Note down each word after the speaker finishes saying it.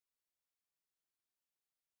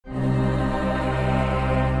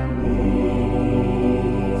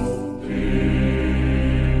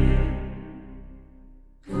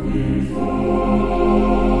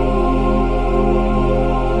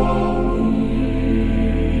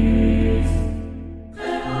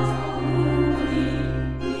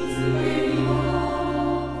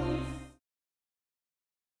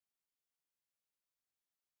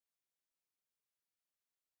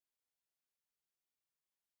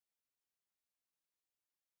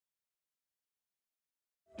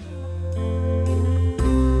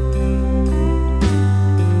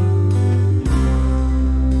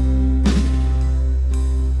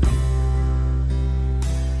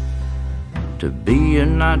to be or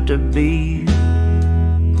not to be,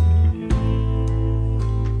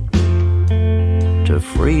 to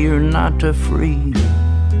free or not to free,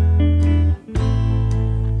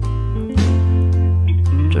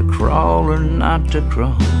 to crawl or not to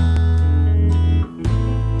crawl.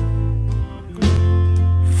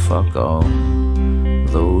 Fuck all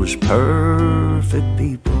those perfect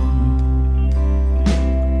people,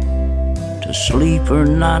 to sleep or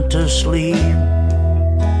not to sleep,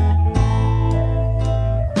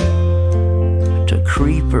 to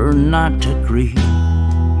creep or not to creep.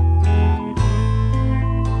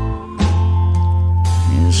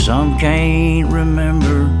 And some can't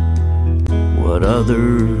remember what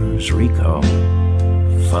others recall.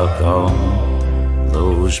 Fuck all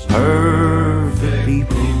those perfect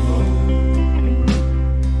people,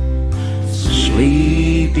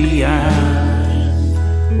 sleepy eyes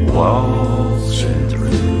waltzing through.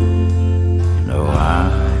 No,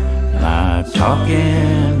 I'm not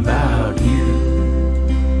talking about you.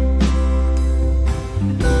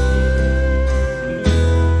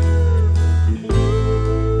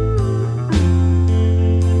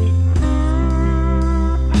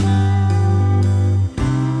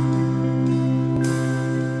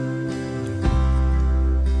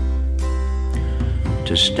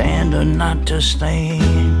 To stand or not to stand,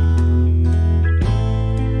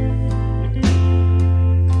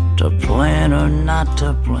 to plan or not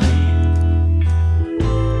to plan,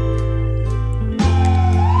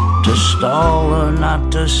 to stall or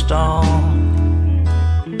not to stall.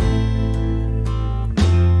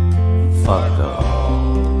 Fuck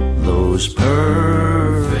all those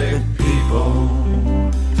perfect people,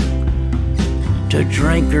 to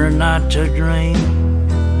drink or not to drink,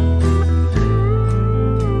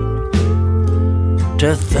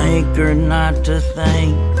 to think or not to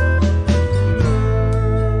think.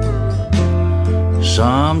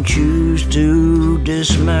 Some choose to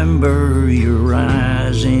dismember your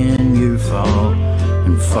rise and your fall.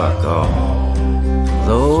 And fuck all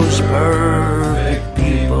those perfect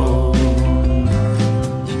people,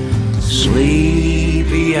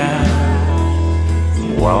 sleepy eyes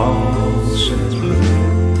waltzing through.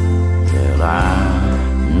 Well,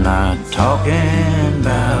 I'm not talking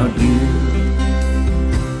about you.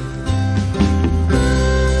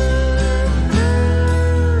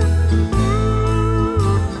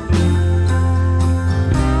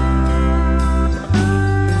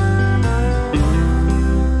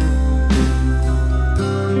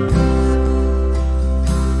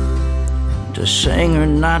 To sing or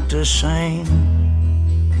not to sing,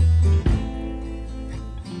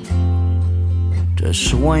 to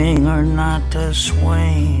swing or not to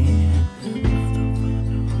swing.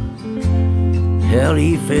 Hell,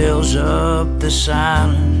 he fills up the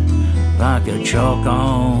silence like a chalk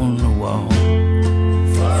on the wall.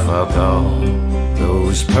 Fuck all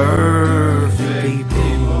those perfect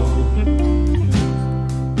people,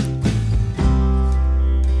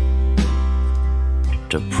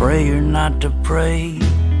 to pray or not to pray,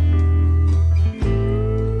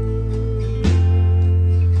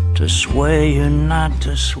 to sway or not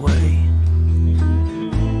to sway.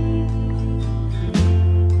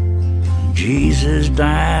 Jesus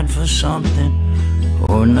died for something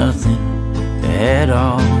or nothing at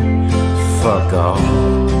all. Fuck all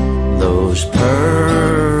those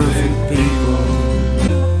perfect people.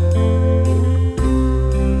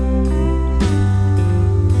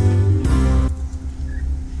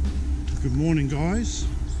 Good morning, guys.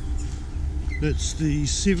 It's the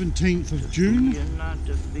 17th of June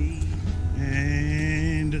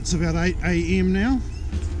and it's about 8 AM now.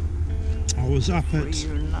 I was up at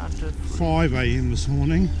 5 AM this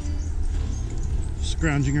morning,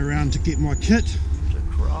 scrounging around to get my kit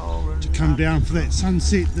to come down for that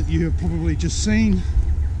sunset that you have probably just seen.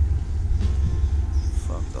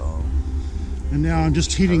 And now I'm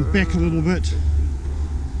just heading back a little bit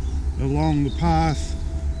along the path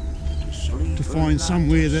to find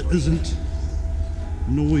somewhere that isn't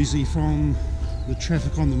noisy from the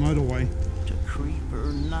traffic on the motorway.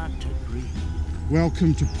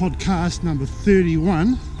 Welcome to podcast number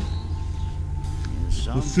 31,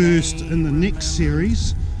 the first in the next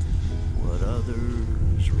series,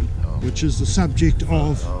 which is the subject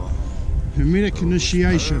of Hermetic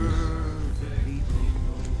initiation.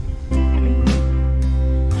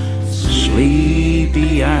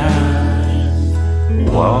 Sleepy eyes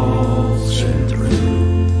waltzing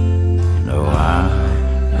through. No,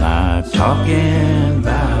 I'm not talking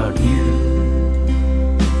about you.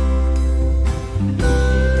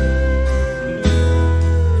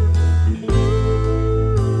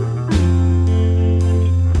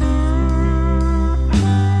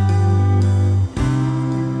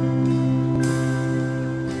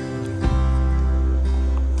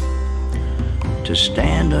 to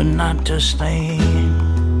stand or not to stand,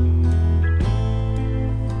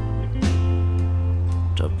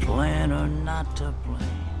 to plan or not to plan.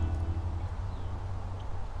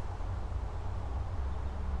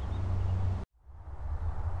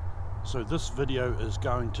 So this video is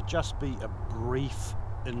going to just be a brief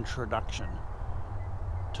introduction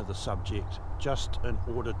to the subject, just in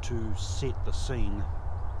order to set the scene,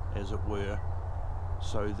 as it were,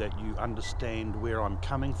 so that you understand where I'm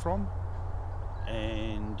coming from,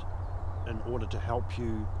 and in order to help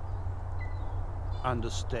you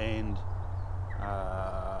understand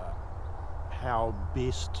how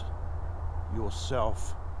best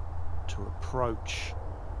yourself to approach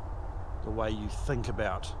the way you think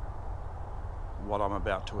about what I'm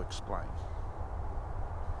about to explain.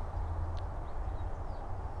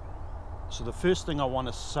 So the first thing I want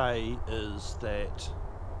to say is that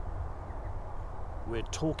we're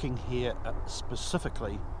talking here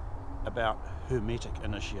specifically about Hermetic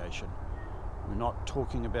initiation. We're not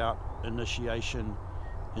talking about initiation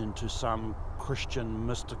into some Christian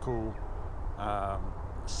mystical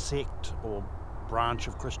sect or branch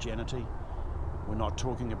of Christianity. We're not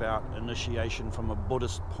talking about initiation from a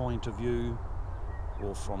Buddhist point of view,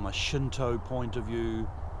 or from a Shinto point of view,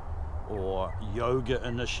 or yoga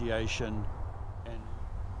initiation,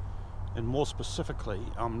 and more specifically,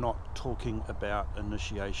 I'm not talking about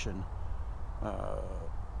initiation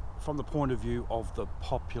from the point of view of the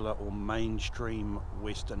popular or mainstream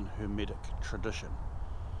Western Hermetic tradition,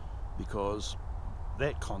 because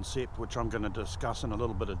that concept, which I'm going to discuss in a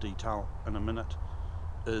little bit of detail in a minute,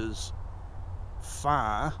 is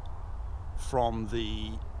far from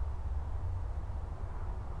the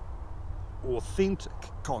authentic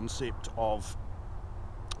concept of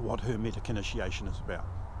what Hermetic initiation is about.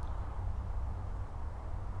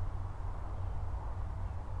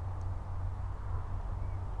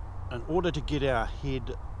 In order to get our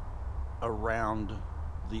head around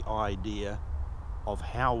the idea of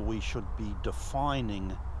how we should be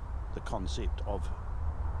defining the concept of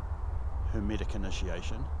Hermetic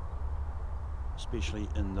initiation, especially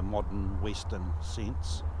in the modern Western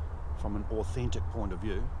sense, from an authentic point of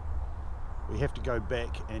view, we have to go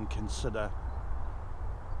back and consider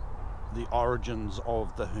the origins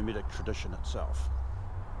of the Hermetic tradition itself.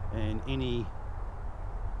 And any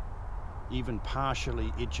even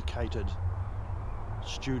partially educated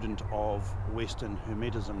student of Western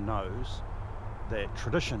Hermetism knows that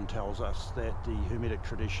tradition tells us that the Hermetic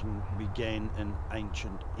tradition began in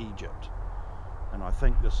ancient Egypt. And I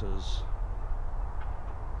think this is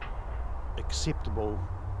acceptable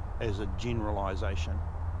as a generalization,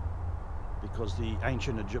 because the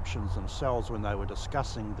ancient Egyptians themselves, when they were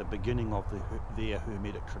discussing the beginning of their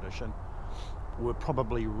Hermetic tradition, were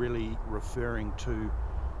probably really referring to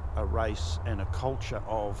a race and a culture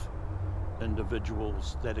of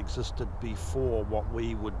individuals that existed before what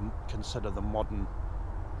we would consider the modern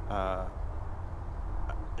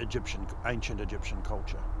ancient Egyptian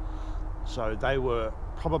culture. So they were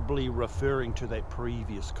probably referring to that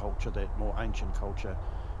previous culture, that more ancient culture,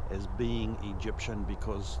 as being Egyptian,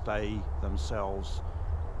 because they themselves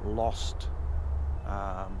lost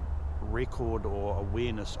record or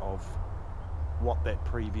awareness of what that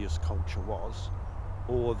previous culture was,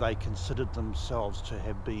 or they considered themselves to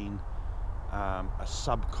have been a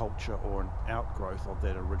subculture or an outgrowth of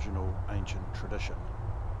that original ancient tradition.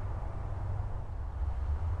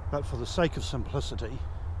 But for the sake of simplicity,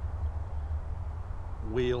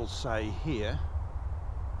 we'll say here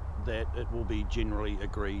that it will be generally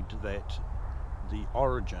agreed that the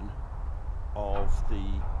origin of the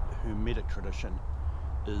Hermetic tradition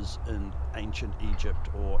is in ancient Egypt,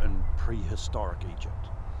 or in prehistoric Egypt,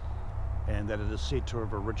 and that it is said to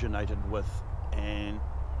have originated with an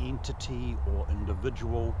entity or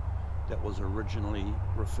individual that was originally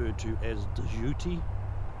referred to as Djouti,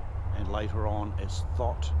 and later on as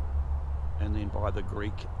Thoth, and then by the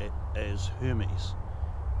Greek as Hermes.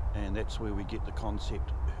 And that's where we get the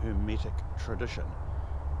concept Hermetic tradition,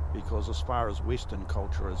 because as far as Western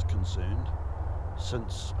culture is concerned,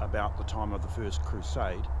 since about the time of the First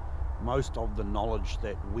Crusade, most of the knowledge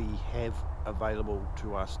that we have available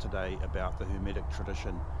to us today about the Hermetic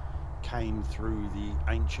tradition came through the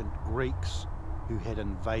ancient Greeks, who had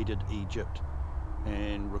invaded Egypt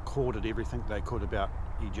and recorded everything they could about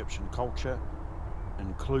Egyptian culture,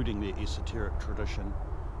 including their esoteric tradition,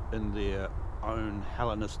 in their own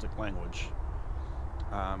Hellenistic language.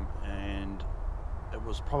 And it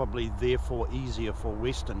was probably therefore easier for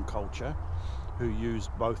Western culture, who used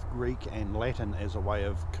both Greek and Latin as a way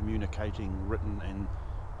of communicating written and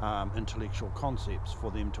intellectual concepts, for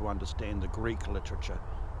them to understand the Greek literature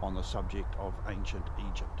on the subject of ancient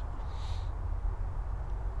Egypt.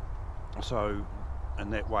 So in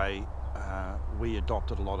that way, we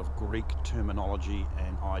adopted a lot of Greek terminology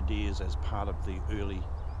and ideas as part of the early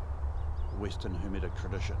Western Hermetic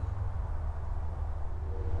tradition.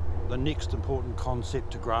 The next important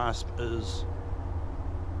concept to grasp is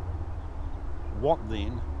what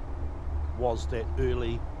then was that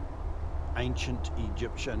early ancient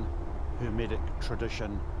Egyptian Hermetic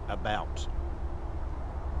tradition about?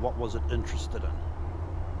 What was it interested in?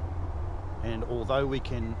 And although we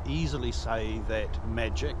can easily say that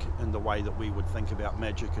magic, in the way that we would think about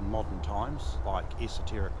magic in modern times, like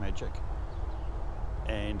esoteric magic,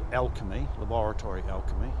 and alchemy, laboratory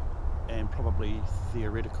alchemy, and probably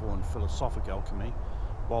theoretical and philosophic alchemy,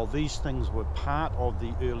 while these things were part of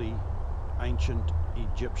the early ancient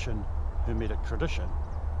Egyptian Hermetic tradition,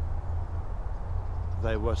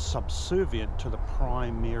 they were subservient to the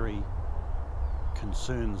primary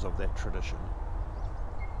concerns of that tradition,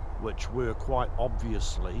 which were quite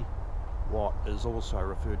obviously what is also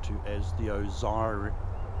referred to as the Osirian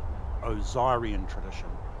tradition,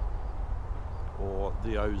 or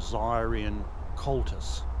the Osirian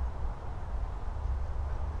cultus,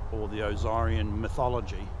 or the Osirian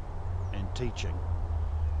mythology and teaching,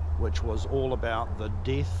 which was all about the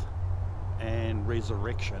death and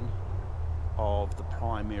resurrection of the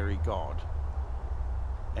primary god.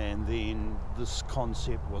 And then this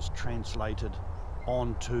concept was translated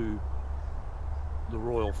onto the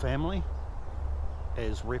royal family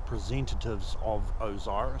as representatives of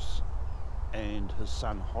Osiris and his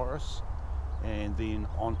son Horus, and then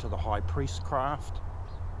onto the high priest craft,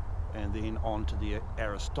 and then onto the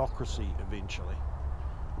aristocracy eventually,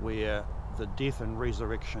 where the death and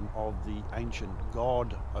resurrection of the ancient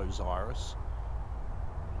god Osiris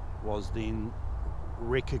was then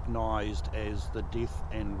recognized as the death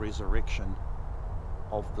and resurrection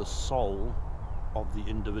of the soul of the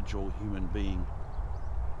individual human being.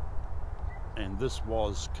 And this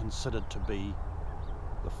was considered to be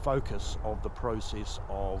the focus of the process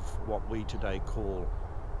of what we today call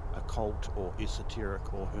occult or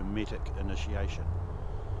esoteric or hermetic initiation.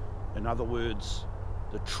 In other words,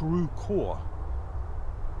 the true core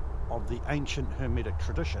of the ancient hermetic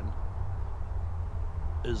tradition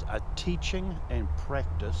is a teaching and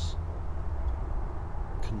practice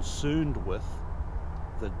concerned with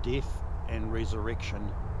the death and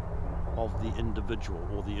resurrection of the individual,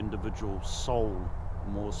 or the individual soul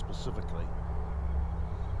more specifically.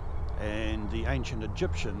 And the ancient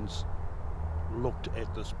Egyptians looked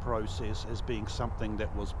at this process as being something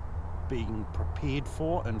that was being prepared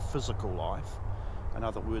for in physical life. In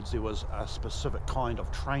other words, there was a specific kind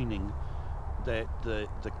of training that the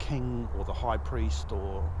king or the high priest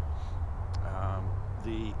or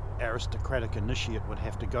the aristocratic initiate would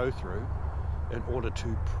have to go through in order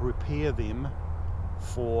to prepare them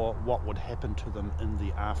for what would happen to them in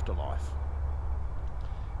the afterlife.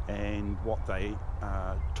 And what they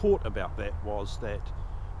taught about that was that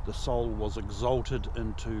the soul was exalted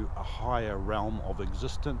into a higher realm of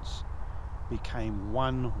existence, became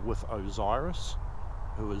one with Osiris,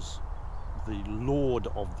 who is the Lord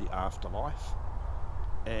of the afterlife,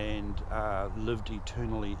 and lived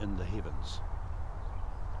eternally in the heavens.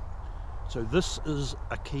 So this is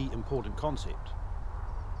a key important concept.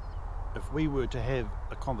 If we were to have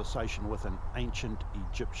a conversation with an ancient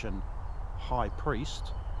Egyptian high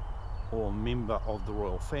priest or member of the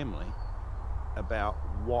royal family about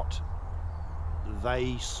what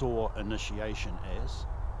they saw initiation as,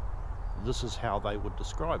 this is how they would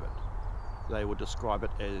describe it. They would describe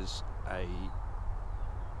it as a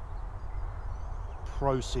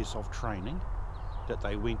process of training that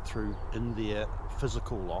they went through in their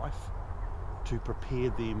physical life to prepare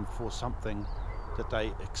them for something that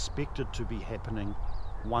they expected to be happening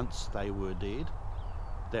once they were dead,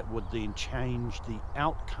 that would then change the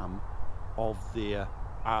outcome of their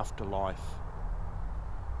afterlife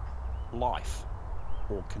life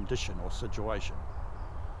or condition or situation.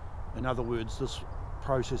 In other words, this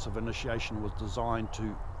process of initiation was designed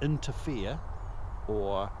to interfere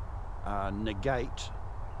or negate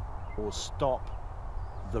or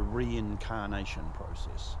stop the reincarnation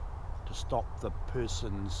process, to stop the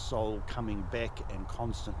person's soul coming back and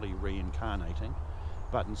constantly reincarnating,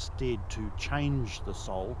 but instead to change the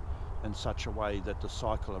soul in such a way that the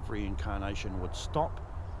cycle of reincarnation would stop,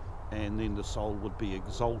 and then the soul would be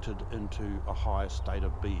exalted into a higher state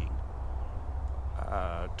of being,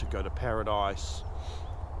 to go to paradise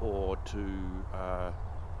or to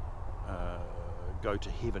go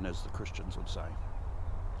to heaven, as the Christians would say,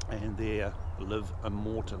 and there live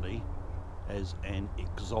immortally as an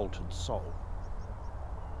exalted soul.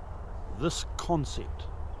 This concept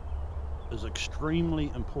is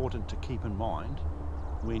extremely important to keep in mind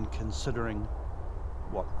when considering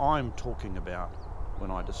what I'm talking about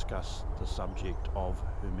when I discuss the subject of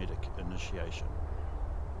Hermetic initiation.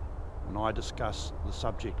 When I discuss the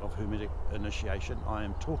subject of Hermetic initiation, I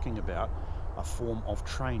am talking about a form of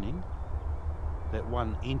training that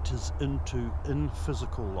one enters into in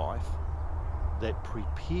physical life that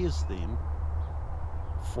prepares them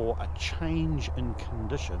for a change in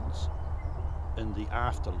conditions in the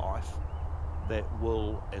afterlife that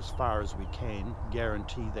will, as far as we can,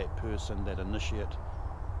 guarantee that person, that initiate,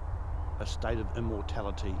 a state of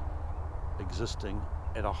immortality existing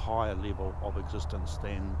at a higher level of existence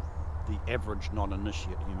than the average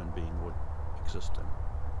non-initiate human being would exist in.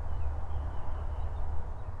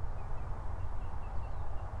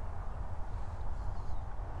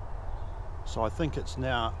 So I think it's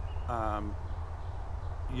now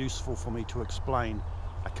useful for me to explain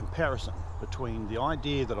a comparison between the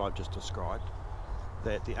idea that I've just described,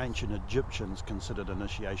 that the ancient Egyptians considered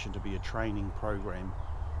initiation to be a training program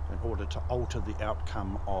in order to alter the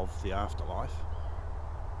outcome of the afterlife,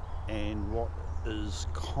 and what is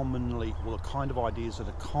commonly, well, the kind of ideas that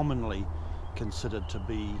are commonly considered to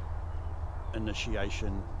be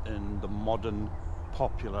initiation in the modern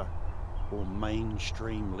popular or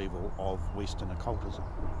mainstream level of Western occultism.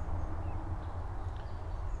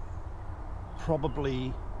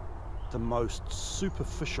 Probably the most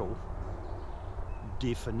superficial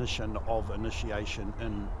definition of initiation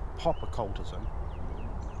in pop occultism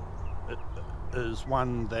is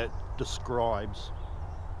one that describes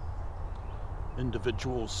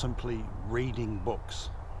individuals simply reading books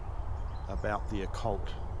about the occult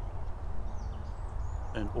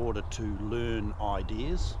in order to learn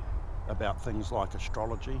ideas about things like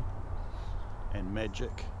astrology and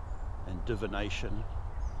magic and divination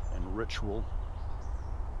and ritual,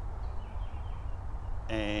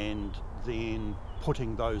 and then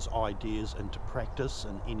putting those ideas into practice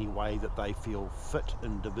in any way that they feel fit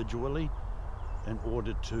individually in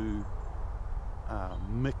order to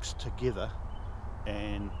mix together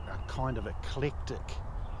and a kind of eclectic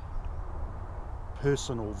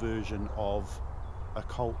personal version of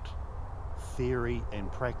occult theory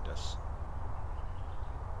and practice.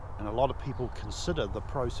 And a lot of people consider the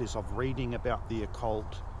process of reading about the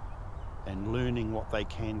occult and learning what they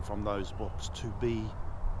can from those books to be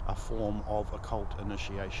a form of occult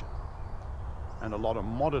initiation. And a lot of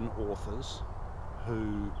modern authors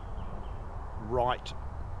who write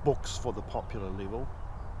books for the popular level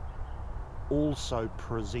also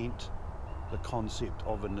present the concept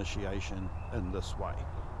of initiation in this way.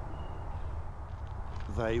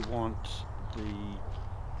 They want the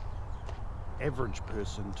average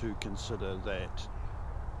person to consider that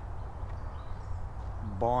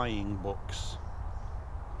buying books,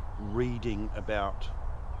 reading about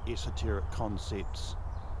esoteric concepts,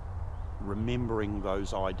 remembering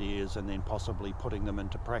those ideas and then possibly putting them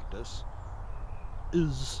into practice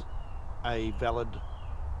is a valid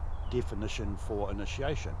definition for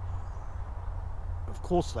initiation. Of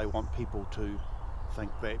course they want people to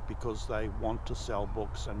think that because they want to sell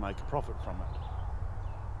books and make a profit from it.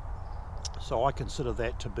 So I consider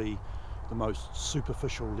that to be the most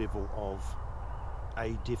superficial level of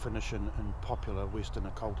a definition in popular Western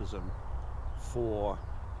occultism for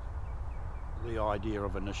the idea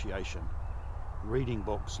of initiation. Reading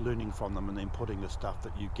books, learning from them, and then putting the stuff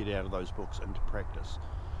that you get out of those books into practice.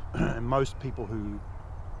 And most people who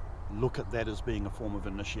look at that as being a form of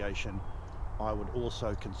initiation, I would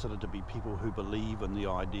also consider to be people who believe in the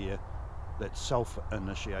idea that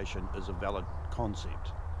self-initiation is a valid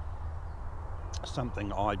concept.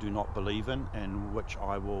 Something I do not believe in, and which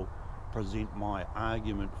I will present my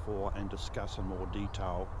argument for and discuss in more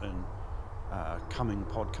detail in coming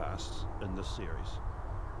podcasts in this series.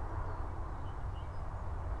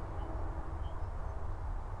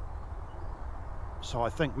 So I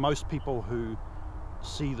think most people who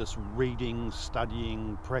see this reading,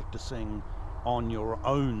 studying, practicing on your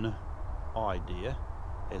own idea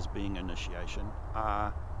as being initiation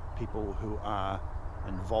are people who are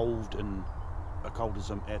involved in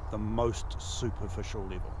occultism at the most superficial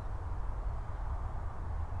level.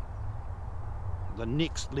 The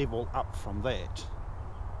next level up from that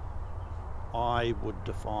I would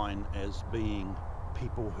define as being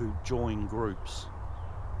people who join groups,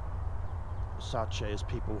 such as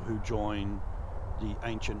people who join the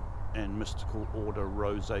ancient and mystical order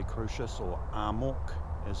Rosicrucius, or Amok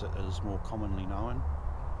as it is more commonly known,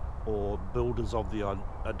 or Builders of the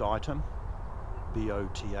Aditum,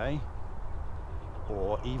 BOTA,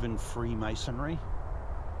 or even Freemasonry,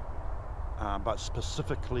 but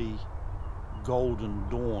specifically Golden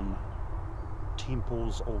Dawn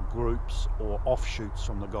temples or groups or offshoots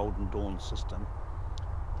from the Golden Dawn system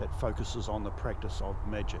that focuses on the practice of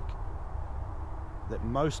magic. That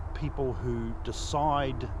most people who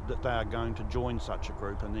decide that they are going to join such a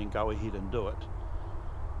group and then go ahead and do it,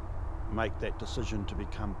 make that decision to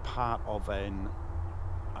become part of a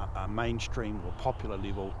mainstream or popular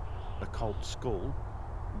level occult school,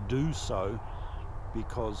 do so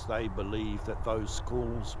because they believe that those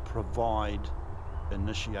schools provide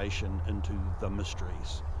initiation into the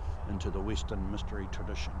mysteries, into the Western mystery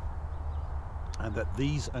tradition, and that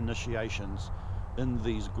these initiations in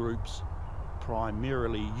these groups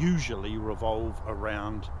primarily usually revolve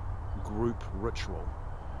around group ritual,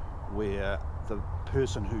 where the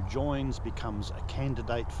person who joins becomes a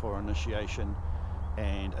candidate for initiation,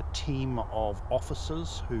 and a team of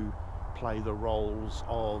officers who play the roles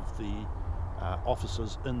of the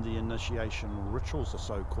officers in the initiation rituals, the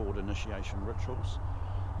so-called initiation rituals,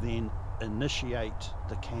 then initiate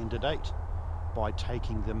the candidate by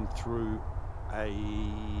taking them through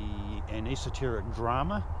an esoteric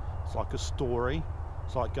drama. It's like a story.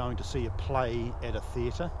 It's like going to see a play at a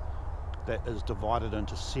theatre that is divided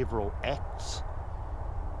into several acts,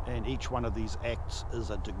 and each one of these acts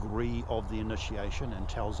is a degree of the initiation and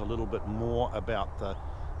tells a little bit more about the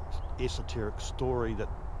esoteric story that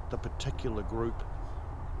the particular group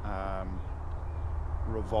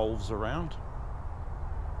revolves around.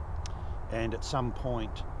 And at some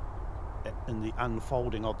point in the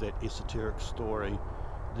unfolding of that esoteric story,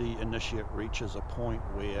 the initiate reaches a point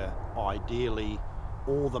where ideally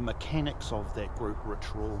all the mechanics of that group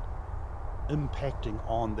ritual impacting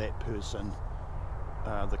on that person,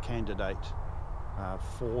 the candidate,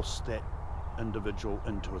 force that individual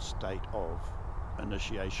into a state of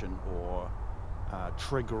initiation, or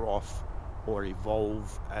trigger off or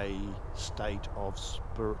evolve a state of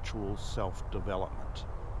spiritual self-development.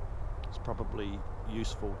 It's probably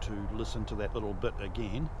useful to listen to that little bit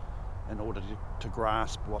again in order to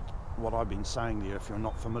grasp what I've been saying there if you're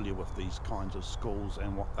not familiar with these kinds of schools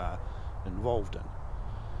and what they're involved in.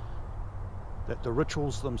 That the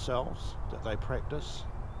rituals themselves that they practice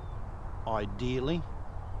ideally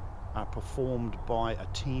are performed by a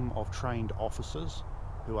team of trained officers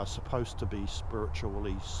who are supposed to be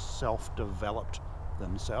spiritually self-developed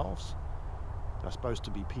themselves. They're supposed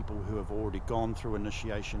to be people who have already gone through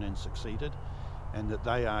initiation and succeeded, and that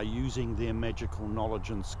they are using their magical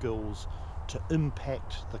knowledge and skills to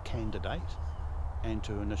impact the candidate and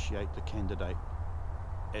to initiate the candidate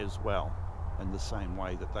as well in the same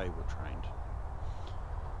way that they were trained.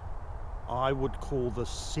 I would call the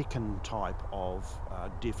second type of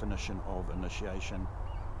definition of initiation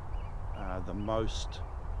the most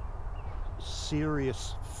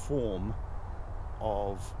serious form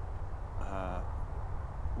of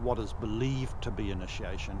what is believed to be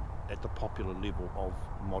initiation at the popular level of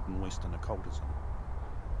modern Western occultism.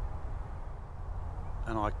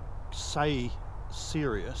 And I say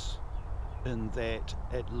serious in that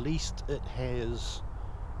at least it has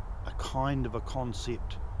a kind of a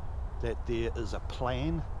concept that there is a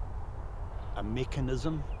plan, a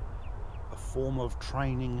mechanism, a form of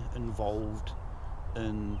training involved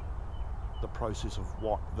in the process of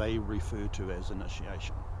what they refer to as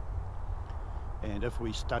initiation. And if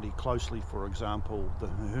we study closely, for example, the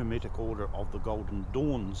Hermetic Order of the Golden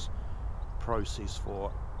Dawn's process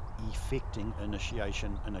for effecting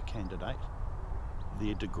initiation in a candidate,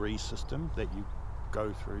 their degree system that you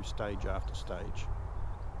go through stage after stage,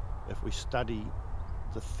 if we study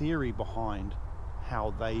the theory behind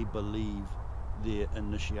how they believe their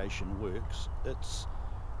initiation works, it's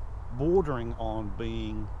bordering on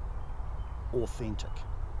being authentic.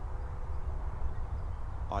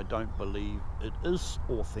 I don't believe it is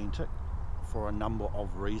authentic for a number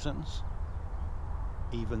of reasons,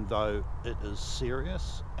 even though it is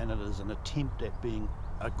serious and it is an attempt at being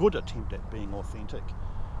a good attempt at being authentic.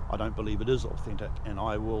 I don't believe it is authentic, and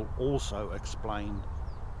I will also explain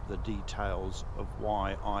the details of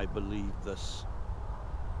why I believe this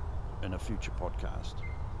in a future podcast.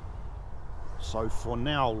 So for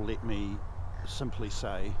now, let me simply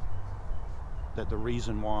say that the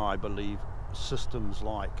reason why I believe systems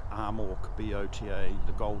like Amorc, BOTA,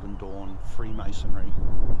 the Golden Dawn, Freemasonry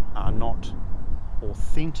are not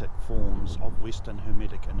authentic forms of Western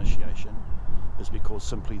Hermetic initiation is because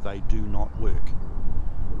simply they do not work.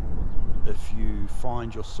 If you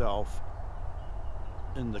find yourself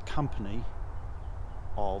in the company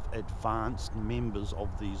of advanced members of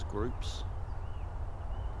these groups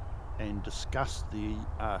and discuss the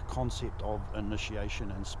concept of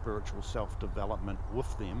initiation and spiritual self-development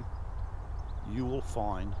with them, you will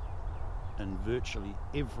find in virtually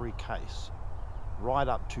every case, right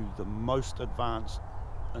up to the most advanced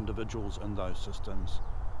individuals in those systems,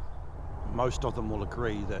 most of them will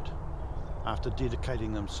agree that after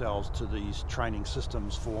dedicating themselves to these training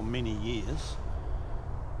systems for many years,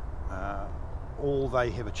 all they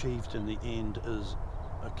have achieved in the end is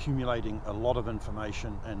accumulating a lot of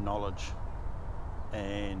information and knowledge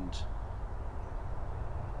and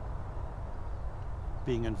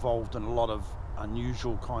being involved in a lot of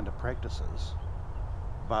unusual kind of practices,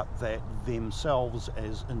 but that themselves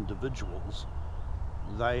as individuals,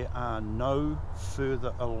 they are no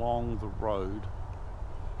further along the road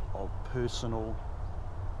of personal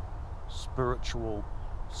spiritual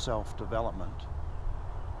self-development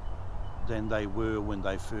than they were when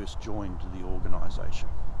they first joined the organisation.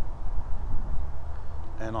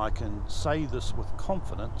 And I can say this with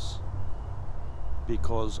confidence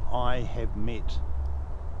because I have met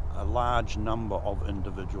a large number of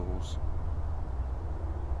individuals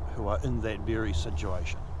who are in that very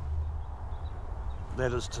situation.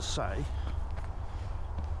 That is to say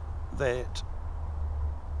that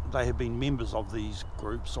they have been members of these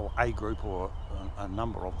groups, or a group or a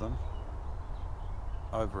number of them,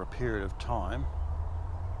 over a period of time.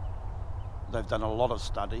 They've done a lot of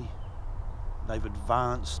study. They've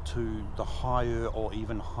advanced to the higher or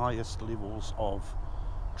even highest levels of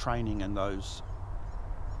training in those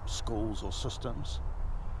schools or systems.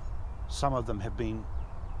 Some of them have been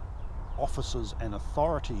officers and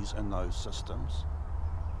authorities in those systems,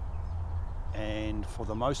 and for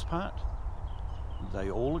the most part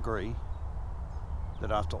they all agree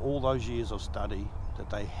that after all those years of study that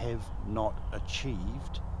they have not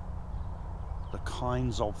achieved the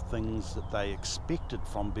kinds of things that they expected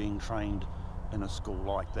from being trained in a school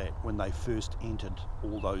like that when they first entered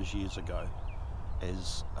all those years ago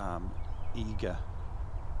as eager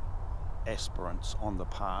aspirants on the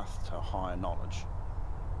path to higher knowledge.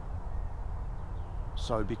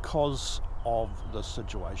 So because of the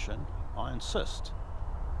situation, I insist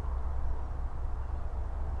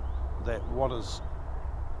that what is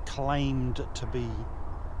claimed to be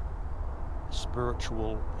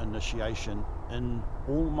spiritual initiation in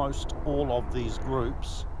almost all of these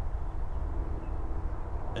groups,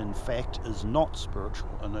 in fact, is not spiritual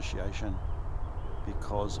initiation,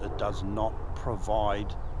 because it does not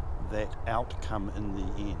provide that outcome in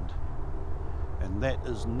the end. And that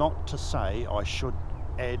is not to say, I should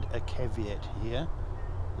add a caveat here,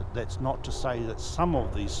 that's not to say that some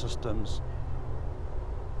of these systems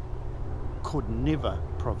could never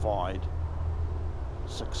provide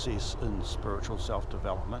success in spiritual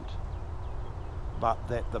self-development, but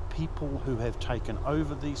that the people who have taken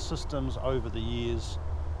over these systems over the years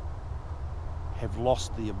have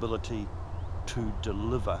lost the ability to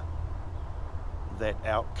deliver that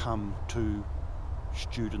outcome to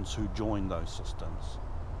students who join those systems.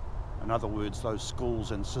 In other words, those schools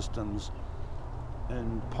and systems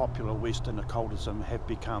in popular Western occultism have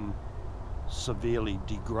become severely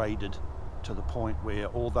degraded to the point where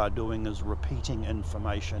all they're doing is repeating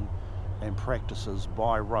information and practices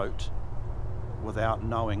by rote without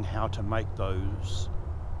knowing how to make those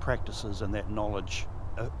practices and that knowledge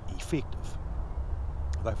effective.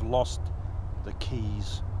 They've lost the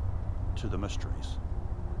keys to the mysteries.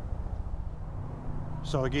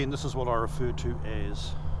 So again, this is what I refer to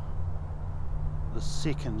as the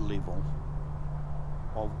second level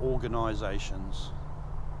of organisations,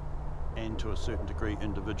 and to a certain degree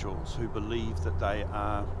individuals, who believe that they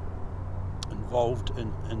are involved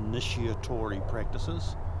in initiatory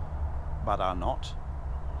practices but are not,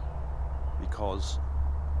 because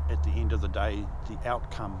at the end of the day the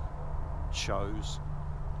outcome shows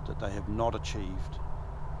that they have not achieved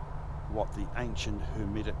what the ancient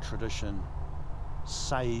Hermetic tradition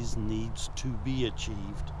says needs to be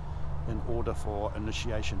achieved in order for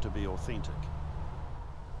initiation to be authentic.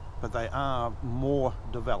 But they are more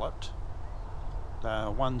developed. They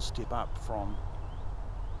are one step up from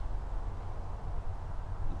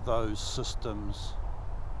those systems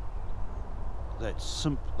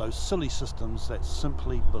those silly systems that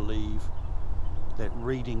simply believe that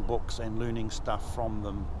reading books and learning stuff from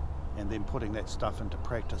them and then putting that stuff into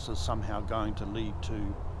practice is somehow going to lead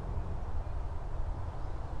to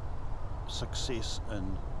success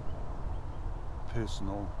in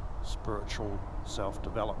personal spiritual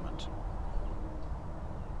self-development.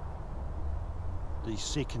 The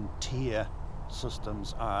second tier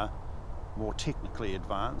systems are more technically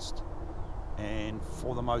advanced, and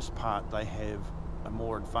for the most part they have a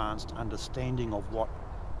more advanced understanding of what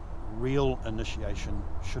real initiation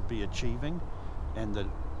should be achieving and the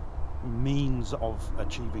means of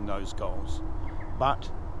achieving those goals. But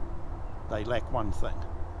they lack one thing,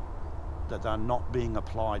 that they're not being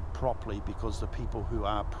applied properly because the people who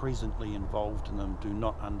are presently involved in them do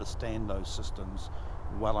not understand those systems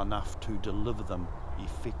well enough to deliver them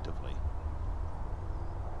effectively.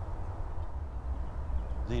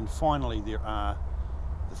 Then finally there are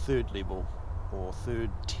the third level or third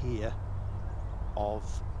tier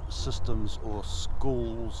of systems or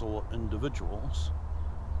schools or individuals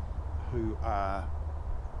who are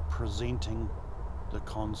presenting the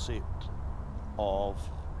concept of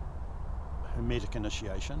Hermetic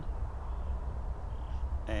initiation,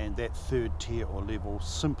 and that third tier or level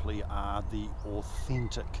simply are the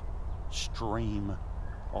authentic stream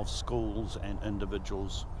of schools and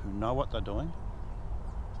individuals who know what they're doing.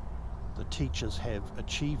 The teachers have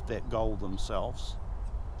achieved that goal themselves,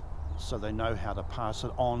 so they know how to pass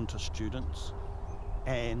it on to students,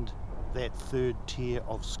 and that third tier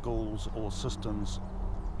of schools or systems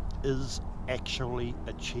is actually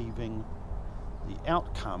achieving the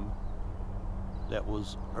outcome that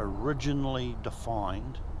was originally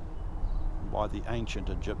defined by the ancient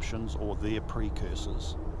Egyptians or their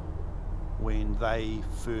precursors when they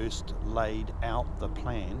first laid out the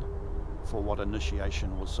plan for what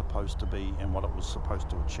initiation was supposed to be and what it was supposed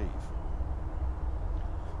to achieve.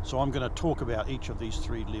 So I'm going to talk about each of these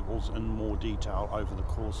three levels in more detail over the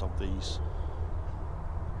course of this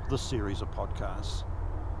series of podcasts,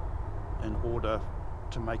 in order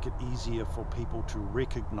to make it easier for people to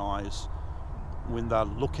recognize when they're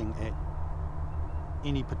looking at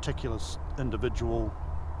any particular individual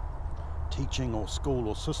teaching or school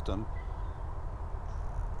or system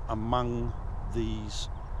among these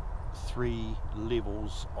three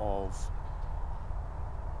levels of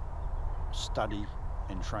study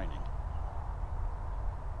and training.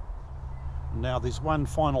 Now there's one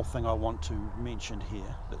final thing I want to mention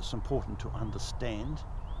here that's important to understand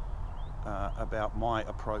about my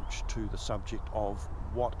approach to the subject of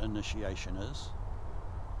what initiation is,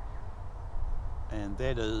 and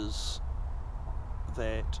that is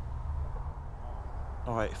that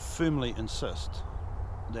I firmly insist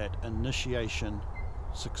that initiation,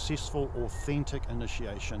 successful, authentic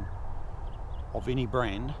initiation of any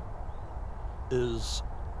brand, is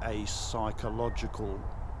a psychological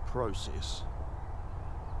process,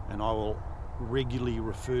 and I will regularly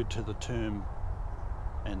refer to the term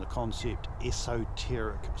and the concept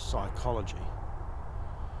esoteric psychology.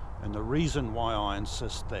 And the reason why I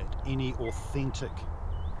insist that any authentic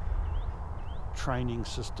training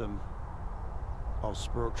system of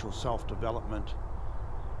spiritual self-development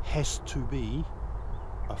has to be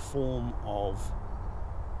a form of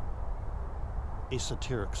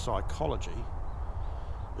esoteric psychology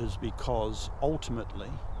is because ultimately,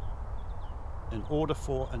 in order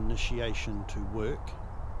for initiation to work,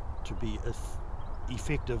 to be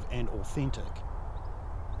effective and authentic,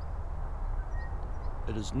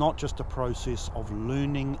 it is not just a process of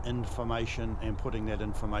learning information and putting that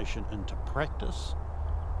information into practice.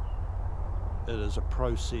 It is a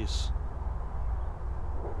process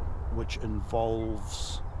which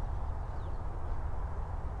involves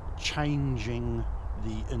changing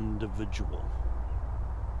the individual.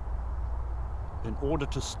 In order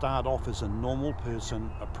to start off as a normal person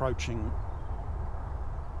approaching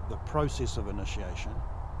the process of initiation,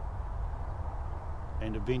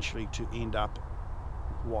 and eventually to end up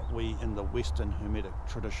what we in the Western Hermetic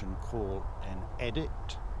tradition call an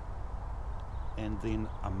adept, and then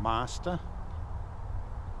a master,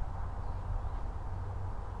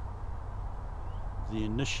 the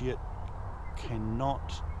initiate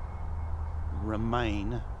cannot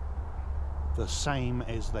remain the same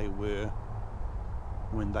as they were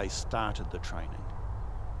when they started the training.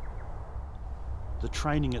 The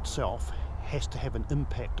training itself has to have an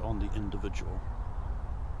impact on the individual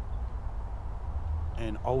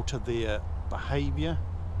and alter their behavior,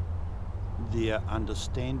 their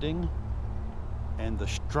understanding, and the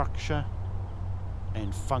structure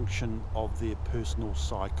and function of their personal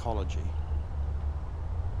psychology.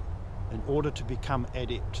 In order to become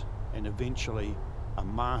adept and eventually a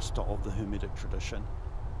master of the Hermetic tradition,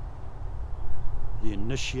 the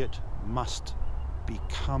initiate must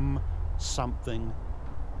become something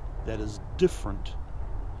that is different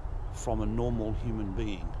from a normal human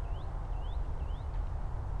being.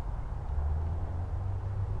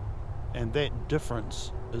 And that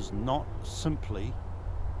difference is not simply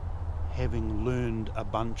having learned a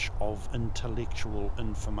bunch of intellectual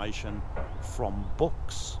information from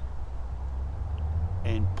books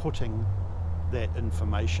and putting that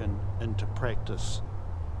information into practice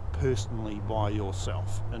personally by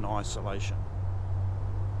yourself in isolation.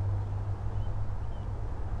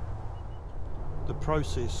 The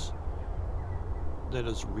process that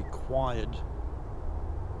is required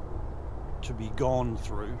to be gone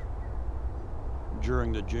through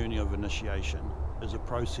during the journey of initiation is a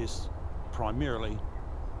process primarily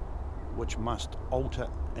which must alter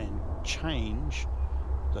and change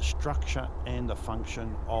the structure and the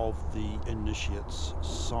function of the initiate's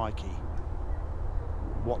psyche.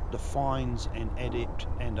 What defines an adept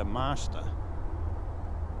and a master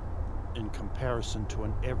in comparison to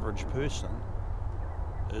an average person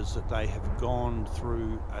is that they have gone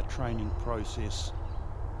through a training process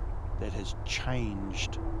that has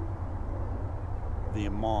changed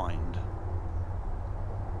their mind.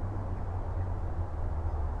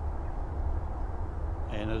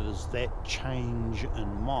 And it is that change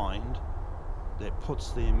in mind that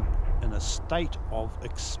puts them in a state of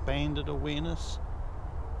expanded awareness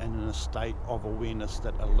and in a state of awareness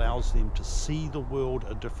that allows them to see the world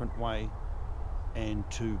a different way and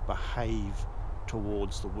to behave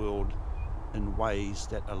towards the world in ways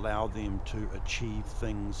that allow them to achieve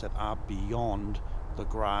things that are beyond the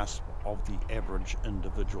grasp of the average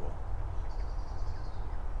individual.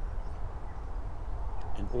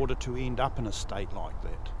 In order to end up in a state like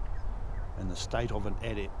that, in the state of an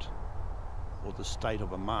adept or the state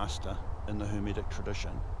of a master in the Hermetic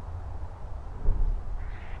tradition,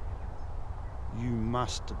 you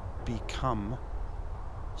must become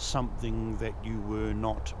something that you were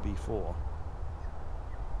not before.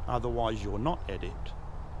 Otherwise, you're not adept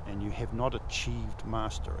and you have not achieved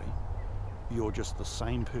mastery. You're just the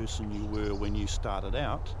same person you were when you started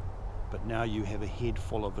out, but now you have a head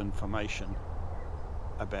full of information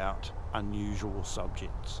about unusual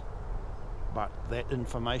subjects. But that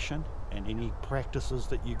information and any practices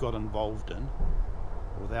that you got involved in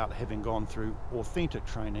without having gone through authentic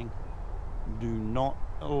training do not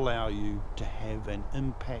allow you to have an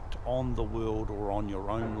impact on the world or on your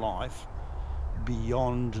own life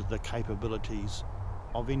beyond the capabilities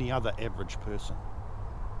of any other average person.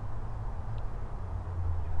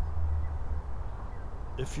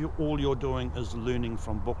 If all you're doing is learning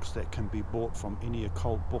from books that can be bought from any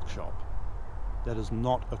occult bookshop, that is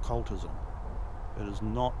not occultism. It is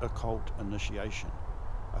not occult initiation.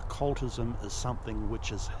 Occultism is something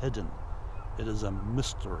which is hidden. It is a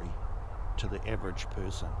mystery to the average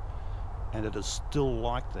person, and it is still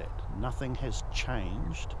like that. Nothing has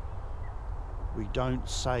changed. We don't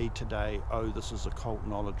say today, oh, this is occult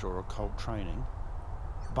knowledge or occult training,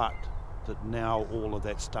 but that now all of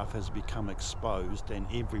that stuff has become exposed and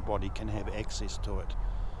everybody can have access to it,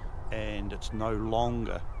 and it's no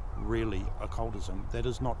longer really occultism. That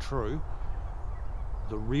is not true.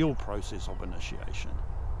 The real process of initiation,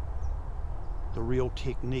 the real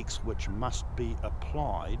techniques which must be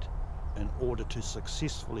applied in order to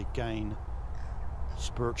successfully gain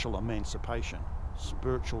spiritual emancipation,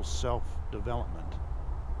 spiritual self-development,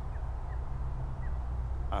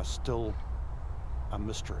 are still a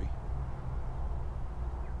mystery.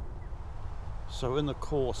 So in the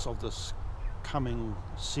course of this coming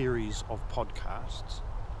series of podcasts,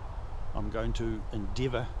 I'm going to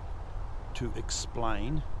endeavour to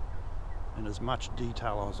explain in as much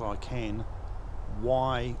detail as I can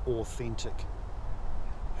why authentic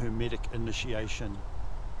Hermetic initiation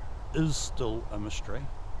is still a mystery,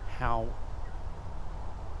 how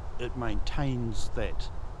it maintains that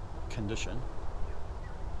condition,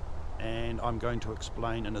 and I'm going to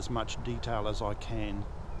explain in as much detail as I can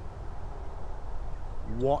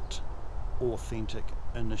what authentic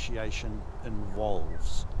initiation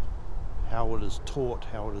involves, how it is taught,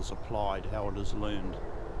 how it is applied, how it is learned,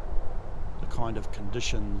 the kind of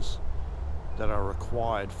conditions that are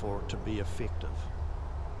required for it to be effective.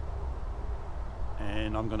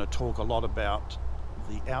 And I'm going to talk a lot about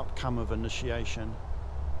the outcome of initiation,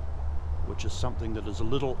 which is something that is a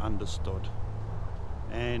little understood.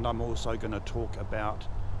 And I'm also going to talk about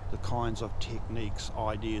the kinds of techniques,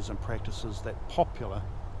 ideas and practices that popular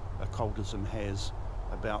occultism has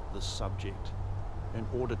about this subject, in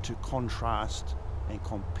order to contrast and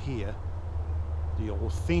compare the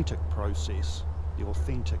authentic process, the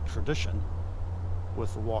authentic tradition,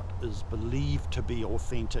 with what is believed to be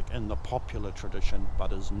authentic in the popular tradition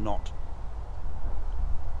but is not.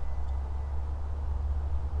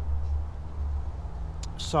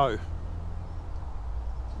 So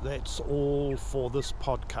that's all for this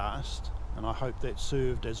podcast, and I hope that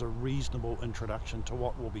served as a reasonable introduction to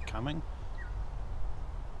what will be coming.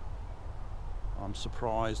 I'm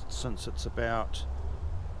surprised, since it's about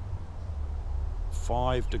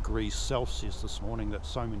 5 degrees Celsius this morning, that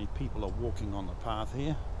so many people are walking on the path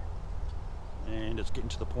here, and it's getting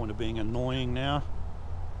to the point of being annoying now.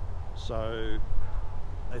 So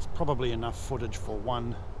there's probably enough footage for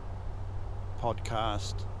one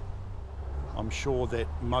podcast. I'm sure that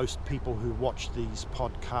most people who watch these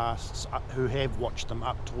podcasts, who have watched them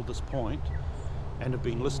up till this point and have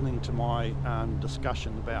been listening to my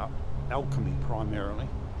discussion about alchemy primarily,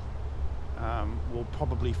 will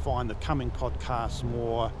probably find the coming podcasts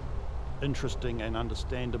more interesting and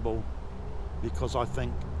understandable, because I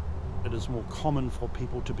think it is more common for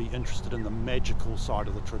people to be interested in the magical side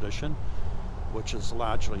of the tradition, which is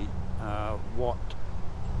largely what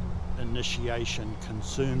initiation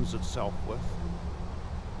concerns itself with.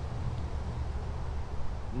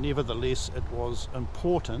 Nevertheless, it was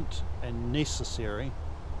important and necessary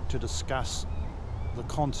to discuss the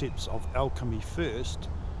concepts of alchemy first,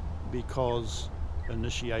 because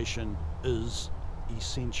initiation is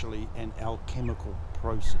essentially an alchemical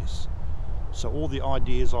process. So all the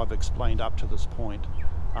ideas I've explained up to this point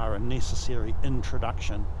are a necessary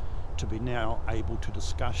introduction to be now able to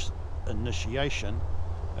discuss initiation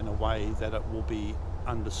in a way that it will be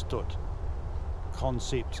understood,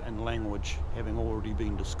 concepts and language having already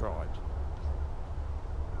been described.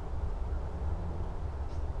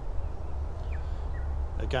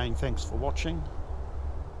 Again, thanks for watching.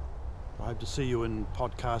 I hope to see you in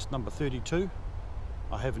podcast number 32.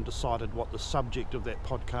 I haven't decided what the subject of that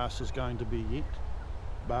podcast is going to be yet,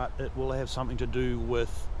 but it will have something to do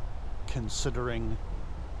with considering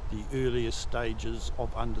the earliest stages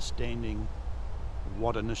of understanding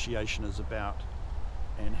what initiation is about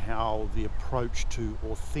and how the approach to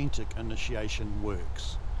authentic initiation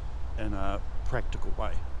works in a practical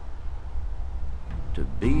way. To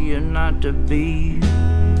be or not to be,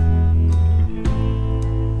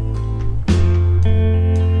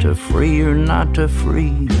 to free or not to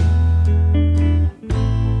free,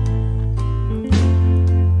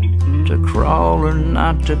 to crawl or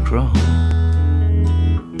not to crawl.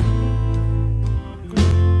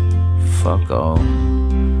 Fuck all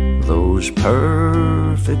those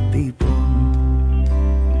perfect people.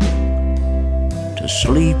 To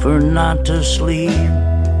sleep or not to sleep,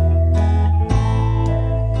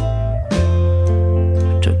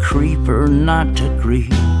 to creep or not to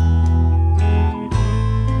creep.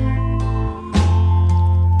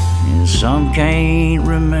 And some can't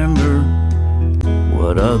remember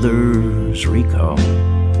what others recall.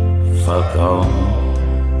 Fuck all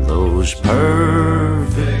those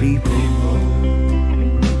perfect people.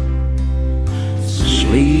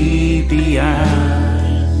 Sleepy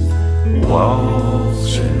eyes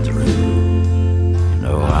waltzing through.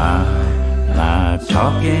 No, I'm not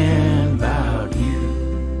talking about